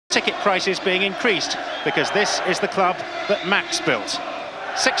Ticket prices being increased because this is the club that Max built.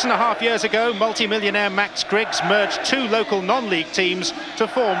 6.5 years ago, multi-millionaire Max Griggs merged two local non-league teams to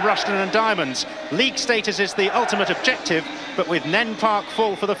form Rushden and Diamonds. League status is the ultimate objective, but with Nen Park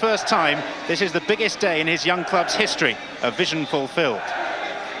full for the first time, this is the biggest day in his young club's history, a vision fulfilled.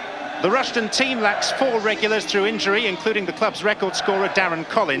 The Rushden team lacks 4 regulars through injury, including the club's record scorer Darren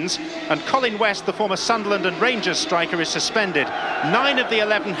Collins, and Colin West, the former Sunderland and Rangers striker, is suspended. 9 of the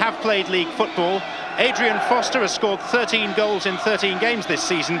 11 have played league football. Adrian Foster has scored 13 goals in 13 games this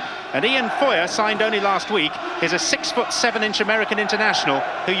season, and Ian Foyer, signed only last week, is a 6'7" American international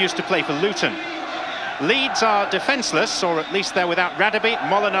who used to play for Luton. Leeds are defenceless, or at least they're without Radaby,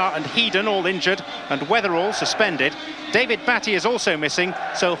 Molinar and Heedon, all injured, and Weatherall suspended. David Batty is also missing,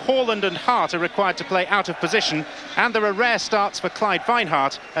 so Haaland and Hart are required to play out of position, and there are rare starts for Clyde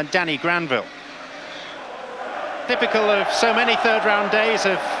Vinehart and Danny Granville. Typical of so many third-round days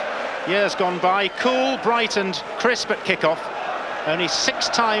of years gone by, cool, bright and crisp at kick-off. Only 6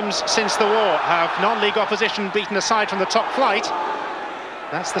 times since the war have non-league opposition beaten a side from the top flight.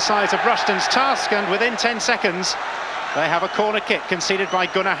 That's the size of Rushden's task, and within 10 seconds they have a corner kick conceded by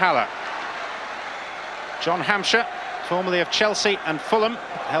Gunnar Haller. John Hampshire, formerly of Chelsea and Fulham,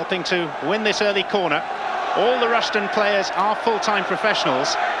 helping to win this early corner. All the Rushden players are full-time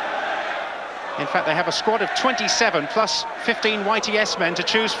professionals. In fact, they have a squad of 27 plus 15 YTS men to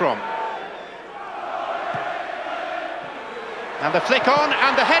choose from. And the flick on,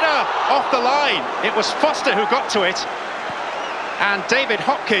 and the header off the line. It was Foster who got to it, and David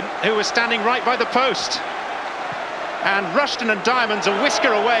Hopkin, who was standing right by the post. And Rushden and Diamonds a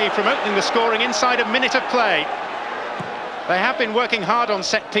whisker away from opening the scoring inside a minute of play. They have been working hard on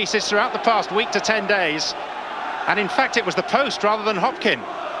set pieces throughout the past week to 10 days. And in fact, it was the post rather than Hopkin.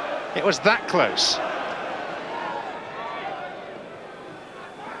 It was that close.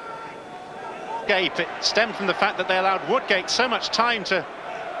 It stemmed from the fact that they allowed Woodgate so much time to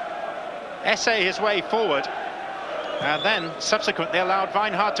essay his way forward, and then subsequently allowed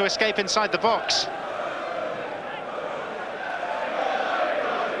Vinehart to escape inside the box.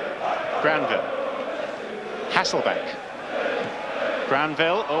 Granville. Hasselbank.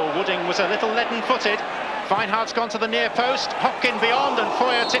 Granville, oh, Wooding was a little leaden-footed. Vinehart's gone to the near post, Hopkin beyond, and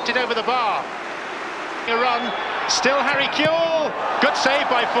Foyer tipped it over the bar. A run, still Harry Kewell. Good save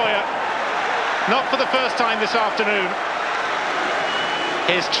by Foyer. Not for the first time this afternoon.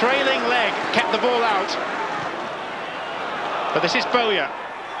 His trailing leg kept the ball out. But this is Bowyer.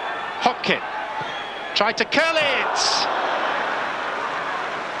 Hopkin tried to curl it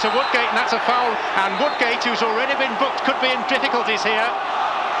to Woodgate, and that's a foul. And Woodgate, who's already been booked, could be in difficulties here,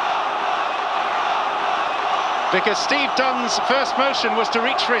 because Steve Dunn's first motion was to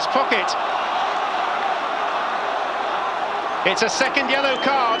reach for his pocket. It's a second yellow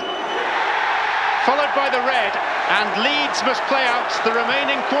card, followed by the red, and Leeds must play out the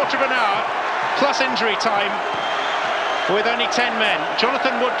remaining quarter of an hour, plus injury time, with only 10 men.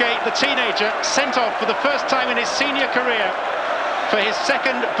 Jonathan Woodgate, the teenager, sent off for the first time in his senior career for his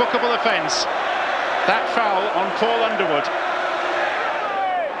second bookable offence. That foul on Paul Underwood.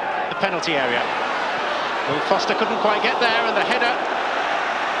 The penalty area. Will Foster couldn't quite get there, and the header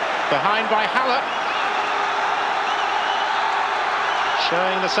behind by Haller,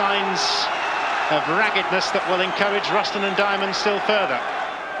 showing the signs of raggedness that will encourage Rushden and Diamonds still further.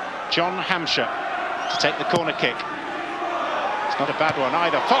 John Hampshire to take the corner kick. It's not a bad one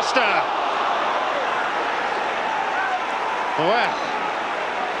either. Foster! Well,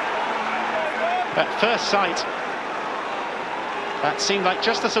 at first sight, that seemed like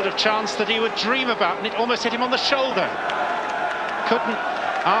just the sort of chance that he would dream about, and it almost hit him on the shoulder. Couldn't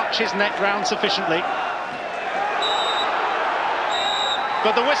arch his neck round sufficiently.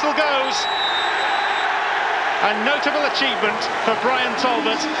 But the whistle goes. A notable achievement for Brian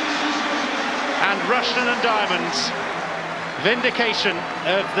Talbot and Rushden and Diamonds. Vindication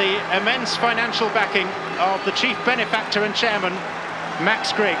of the immense financial backing of the chief benefactor and chairman,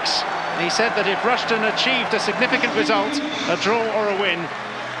 Max Griggs. He said that if Rushden achieved a significant result, a draw or a win,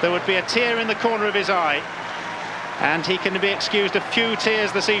 there would be a tear in the corner of his eye. And he can be excused a few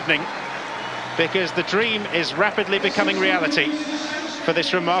tears this evening, because the dream is rapidly becoming reality for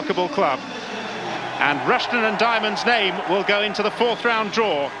this remarkable club. And Rushden and Diamonds' name will go into the 4th round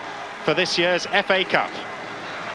draw for this year's FA Cup.